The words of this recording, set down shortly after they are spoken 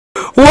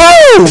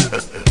Whoa!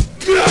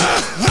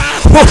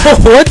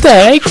 What the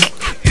heck?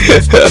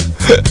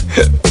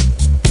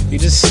 He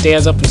just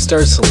stands up and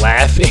starts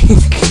laughing.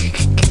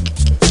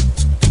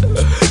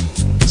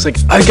 It's like,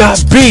 I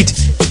got beat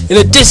in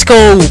a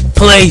disco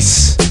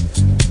place.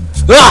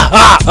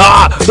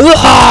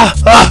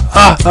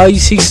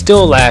 He's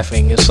still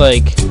laughing. It's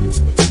like,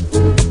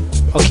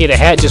 okay, the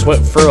hat just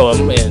went through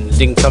him and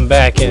didn't come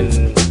back,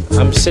 and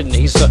I'm sitting.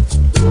 He's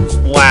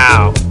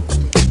wow.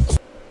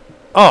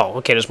 Oh,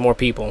 okay. There's more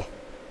people.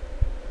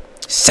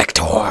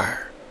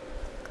 Sector.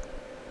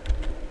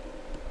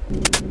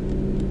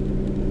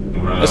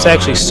 It's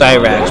actually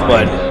Cyrax,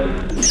 but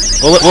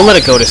we'll let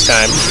it go this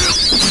time.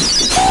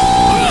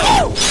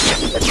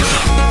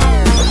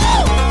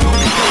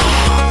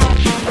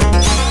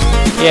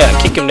 Yeah,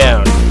 kick him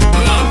down.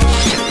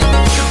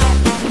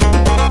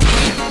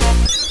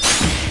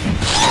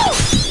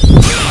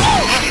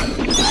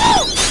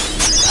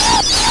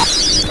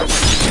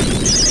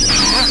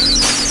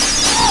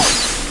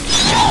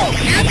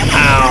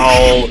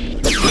 Ow!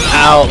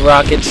 Ow,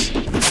 rockets.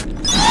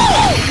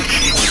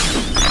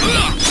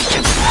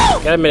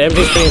 Gotta admit,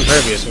 everything's pretty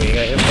impervious. I mean, you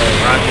got hit by a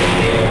rocket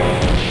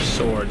and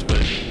swords, but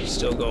it's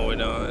still going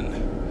on.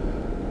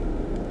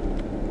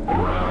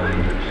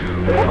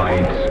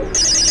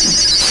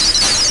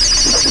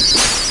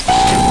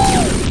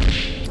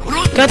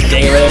 God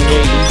dang it, MJ,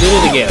 you did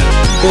it again.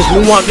 He was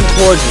moonwalking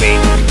towards me.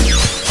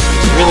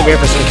 It's really rare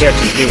for some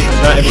characters to do, because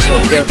not every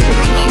single character can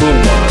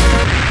moonwalk.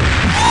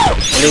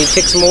 And then he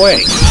kicks him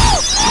away.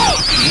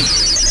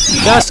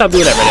 You gotta stop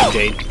doing that, Red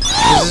MJ.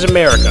 This is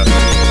America.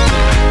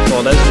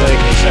 Well, that doesn't really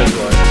make sense,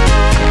 but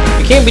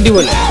you can't be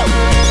doing that.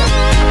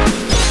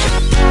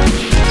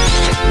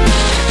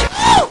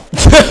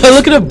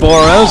 Look at the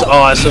bar, that was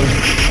awesome.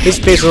 His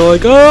face was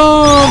like,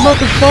 oh, I'm about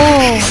to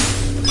fall.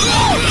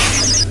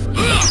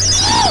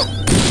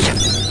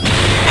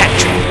 Hat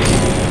trick.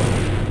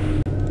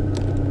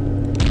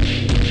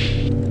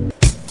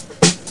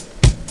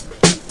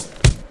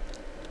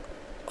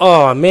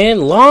 Oh man,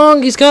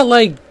 Long, he's got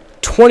like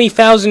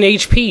 20,000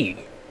 HP.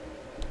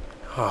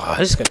 Oh,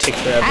 this is gonna take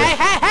forever.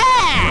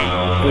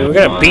 I mean, we're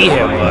gonna beat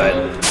him, but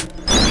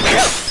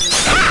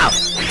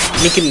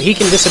he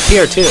can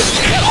disappear too.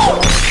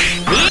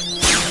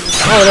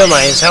 Oh, never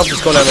mind. His health is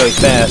going down really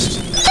fast.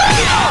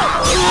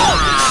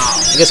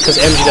 I guess because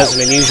MG does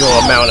an unusual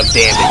amount of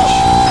damage.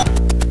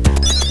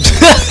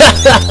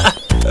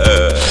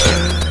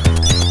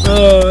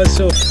 Oh, that's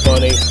so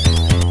funny.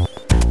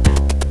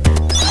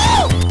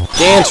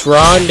 Dance,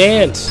 Ron,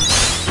 dance.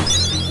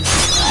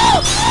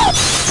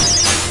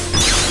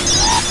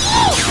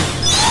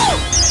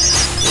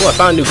 Oh, I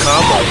found a new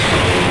combo.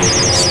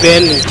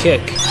 Spin and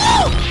kick.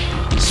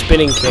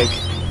 Spinning kick.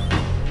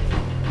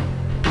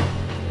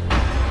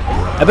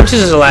 I bet this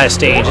is the last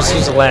stage. This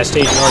is the last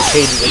stage in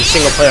arcade, in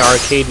single-player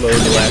arcade mode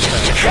the last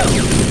time.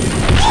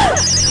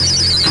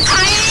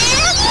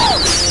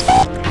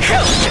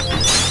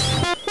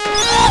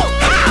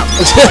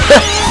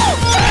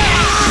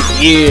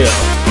 Yeah,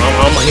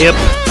 I'm hip.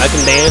 I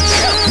can dance.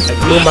 I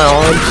can move my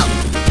arms.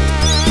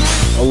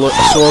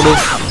 Sort of.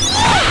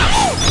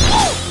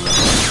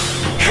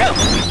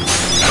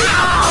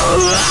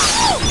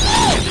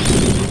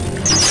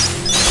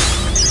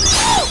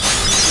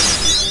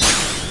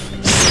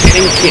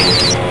 Spinning kick.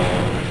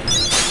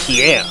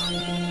 Yeah.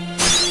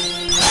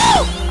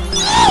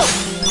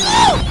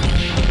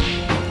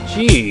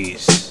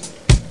 Jeez.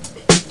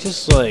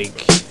 Just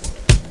like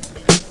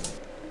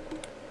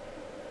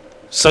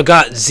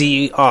Sagat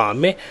Z. Aw,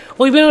 man.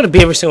 Well, you've been able to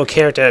beat every single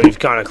character that we've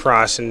gone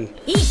across, and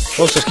most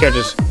of those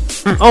characters.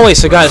 Oh wait,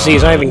 Sagat Z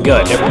is not even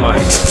good. Never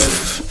mind.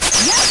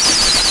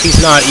 He's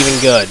not even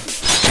good.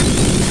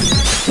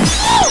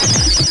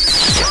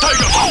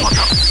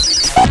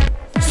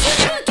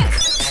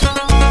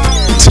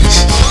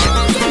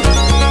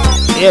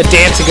 Yeah,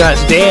 dancing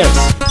guys, dance.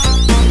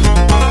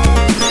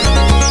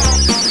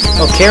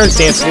 Oh, Karen's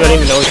dancing. I didn't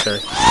even notice her.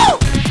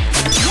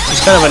 She's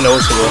kind of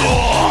unnoticeable.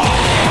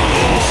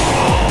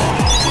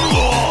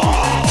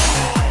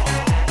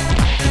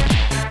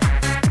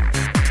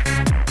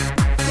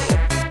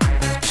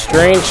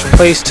 Strange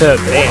place to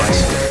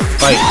dance.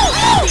 Fight.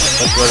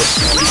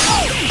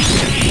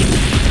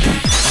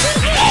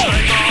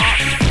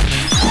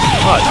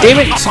 Oh, damn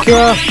it,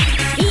 Sakura!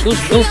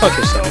 Go fuck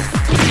yourself.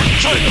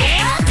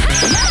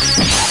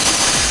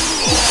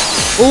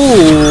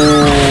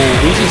 Ooh,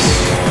 he just...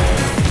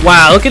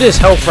 Wow, look at his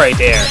health right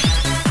there.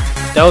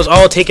 That was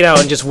all taken out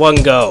in just one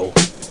go.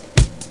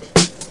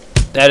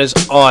 That is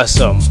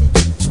awesome.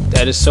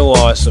 That is so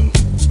awesome.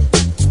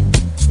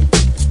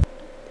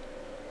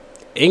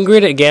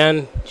 Ingrid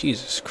again?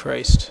 Jesus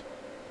Christ.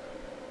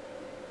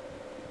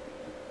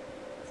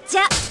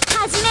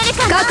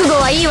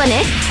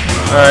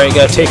 Alright,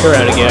 gotta take her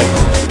out again.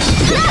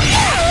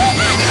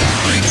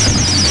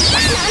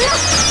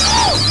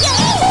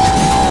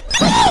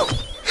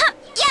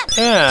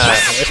 Yeah,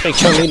 let's make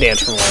Chun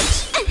dance for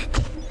once.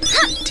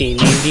 Ding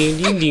ding ding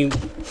ding ding. Do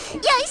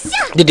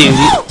do do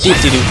do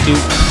do do.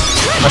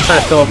 I was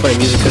trying to fill up for the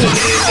music because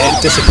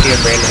it disappeared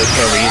randomly for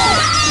no reason.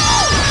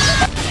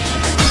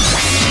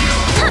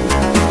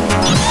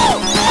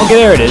 Okay,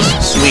 there it is.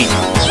 Sweet.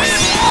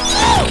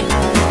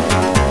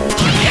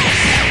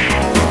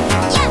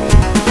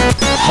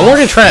 I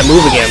wanted to try that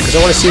move again because I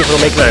want to see if it'll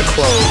make that a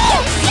clone.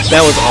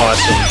 That was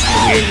awesome.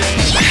 Weird.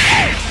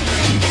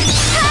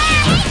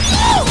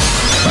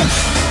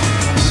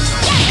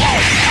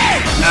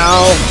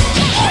 Ow.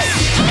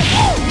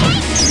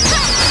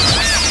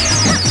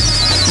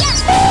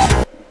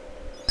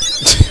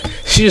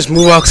 She just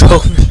moonwalks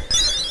over.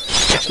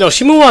 No,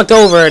 she moonwalked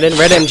over and then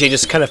Red MJ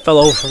just kind of fell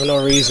over for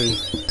no reason.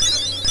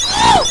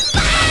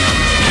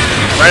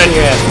 Right on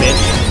your ass,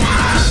 bitch.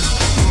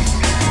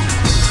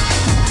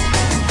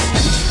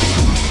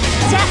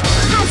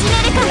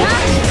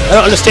 I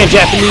don't understand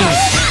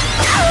Japanese.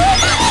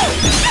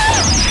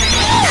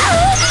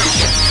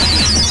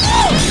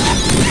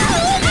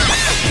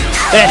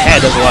 That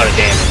hat does a lot of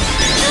damage.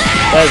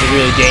 That is a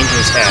really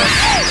dangerous hat.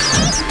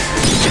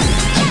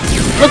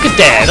 Look at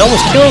that! It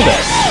almost killed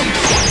us.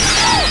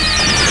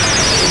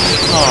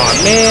 Aw,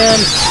 man.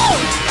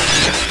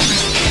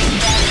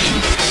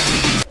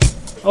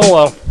 Oh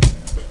well.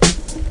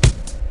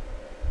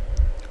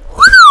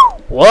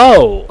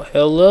 Whoa!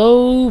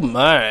 Hello,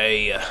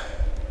 my.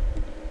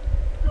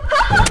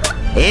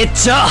 Oh,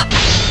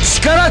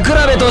 she got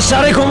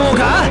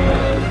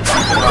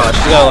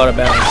a lot of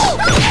balance.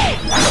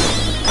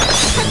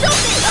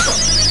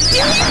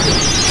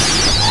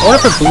 I wonder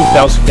if her booth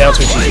bounce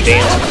when she's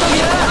dancing.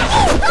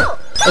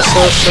 Let's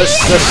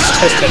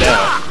test it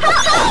out.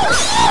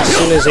 As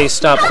soon as they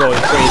stop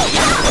going crazy.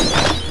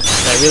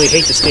 I really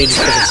hate the stages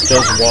because it's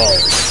those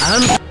walls.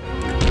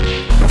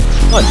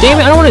 Oh, damn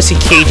it, I don't want to see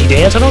KG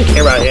dance. I don't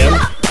care about him.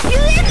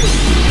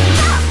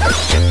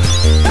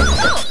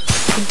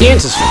 The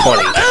dance is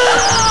funny.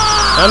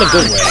 Not in a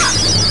good way.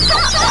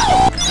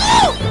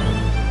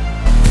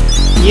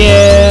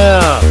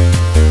 Yeah!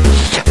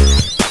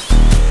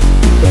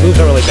 The moves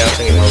aren't really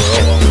bouncing anymore. Oh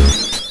well.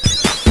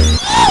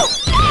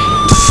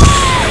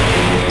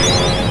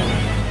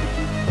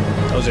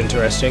 That was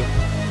interesting.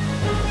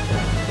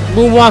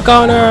 Moonwalk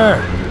on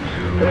her!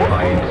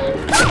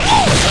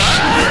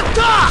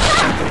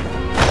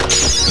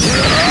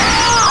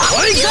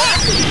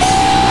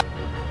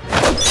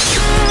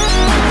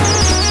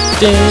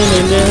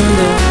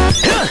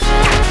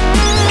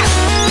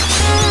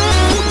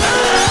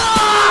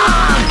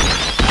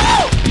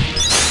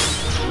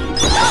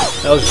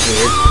 That was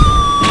weird.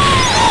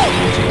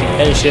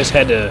 And she just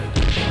had to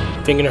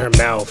finger in her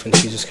mouth, and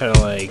she's just kind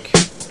of like,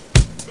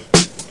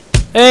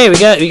 "Hey, we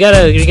got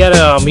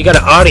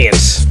an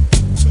audience.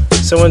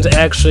 Someone's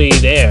actually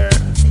there,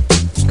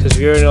 because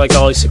we were in like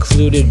all these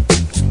secluded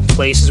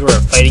places where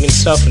we're fighting and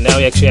stuff, and now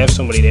we actually have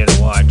somebody there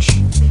to watch.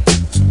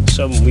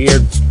 Some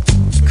weird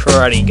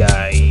karate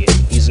guy.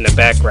 He's in the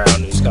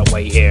background. He's got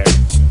white hair,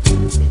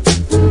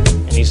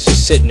 and he's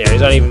just sitting there.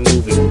 He's not even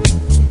moving.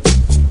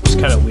 It's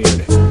kind of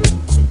weird.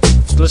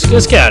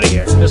 Let's get out of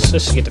here.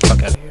 Let's get the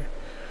fuck out of here.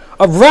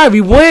 Alright, we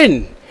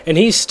win! And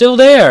he's still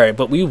there,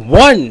 but we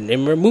won!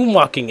 And we're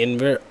moonwalking, and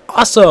we're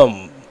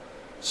awesome!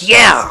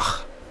 Yeah!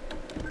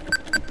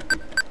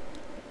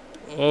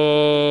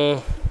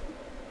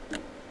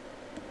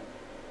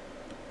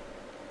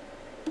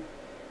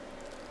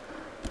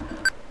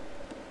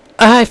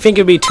 I think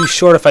it'd be too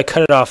short if I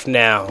cut it off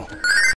now.